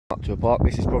Up to a park,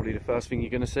 this is probably the first thing you're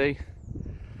going to see,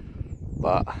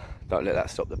 but don't let that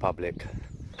stop the public.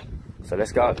 So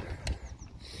let's go.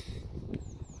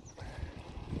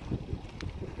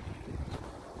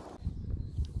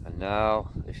 And now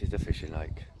this is the fishing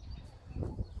lake.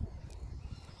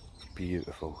 It's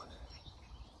beautiful.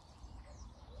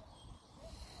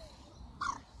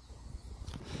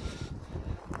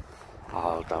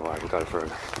 Oh, don't worry, we'll go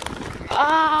through.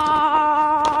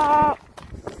 Ah!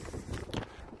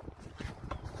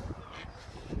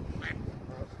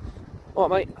 All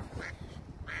right, mate.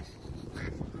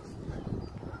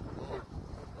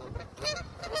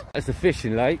 That's the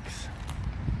fishing lakes.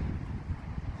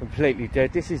 Completely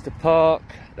dead. This is the park.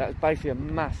 That's basically a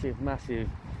massive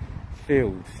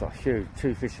field. So huge.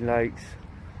 2 fishing lakes.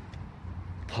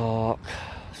 Park.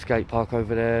 Skate park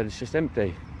over there. It's just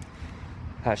empty.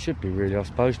 That should be really, I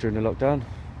suppose, during the lockdown.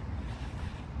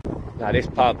 Now this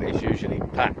pub is usually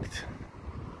packed.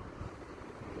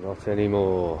 Not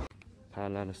anymore.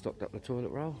 Poundland has stocked up the toilet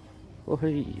roll.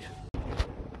 Whee!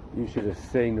 You should have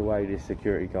seen the way this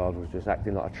security guard was just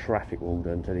acting like a traffic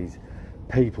warden to these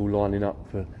people lining up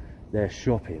for their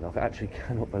shopping. I actually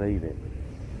cannot believe it.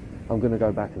 I'm going to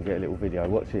go back and get a little video.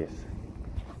 Watch this.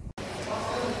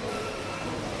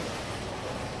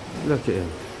 Look at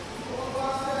him.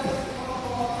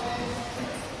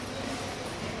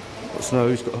 Let's know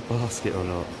who's got a basket or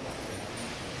not.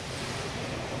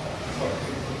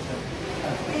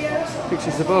 Thinks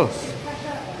he's the boss.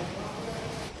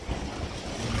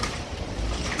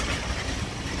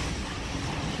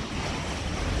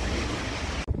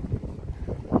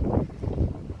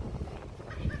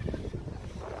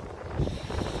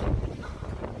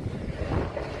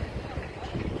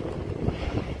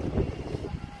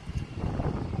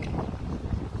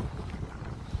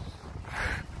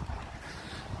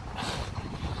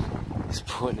 He's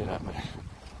pointing at me.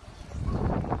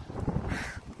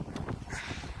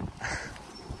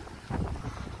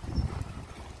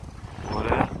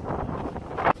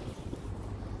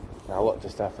 Now what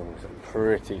just happened was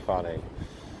pretty funny.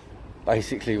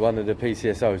 Basically one of the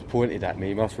PCSOs pointed at me,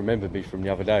 he must remember me from the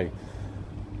other day.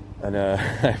 And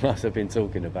they must have been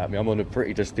talking about me. I'm on a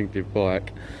pretty distinctive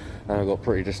bike and I've got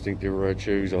pretty distinctive red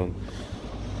shoes on.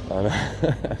 And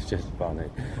that's just funny.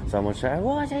 Someone shouting,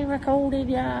 "Why is he recording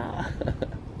ya?"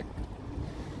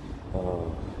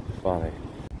 Oh, funny.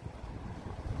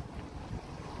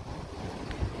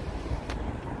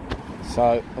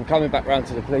 So I'm coming back round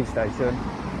to the police station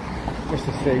just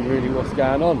to see really what's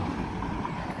going on.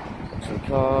 Got some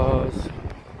cars,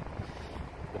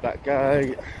 the back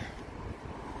gate.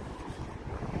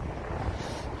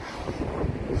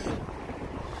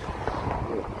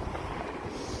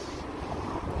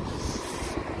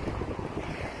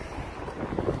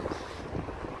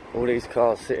 All these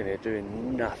cars sitting here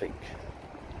doing nothing.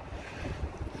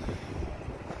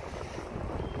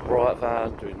 Bright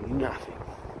van doing nothing.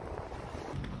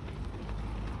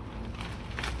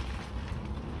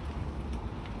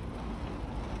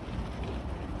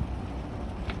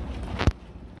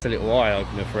 It's a little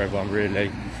eye-opener for everyone,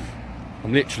 really.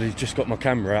 I'm literally just got my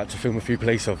camera out to film a few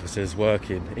police officers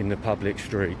working in the public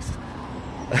streets.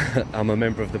 I'm a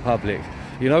member of the public.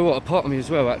 You know what, a part of me as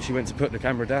well actually went to put the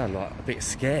camera down, like a bit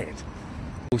scared.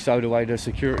 Also the way the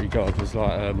security guard was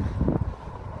like,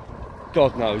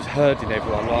 God knows, herding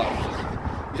everyone, like,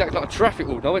 he's acting like a traffic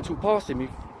warden. I went to walk past him, he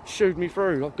shooed me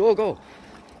through, like, go.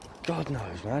 God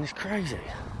knows, man, it's crazy.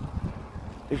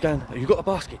 He was going, "You got a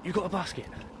basket, you got a basket.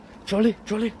 Trolley,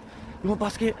 you want a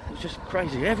basket?" It's just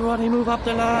crazy. Everybody move up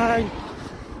the line.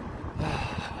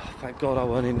 Thank God I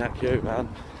wasn't in that queue, man.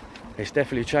 It's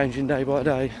definitely changing day by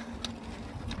day.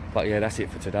 But yeah, that's it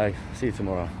for today. See you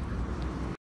tomorrow.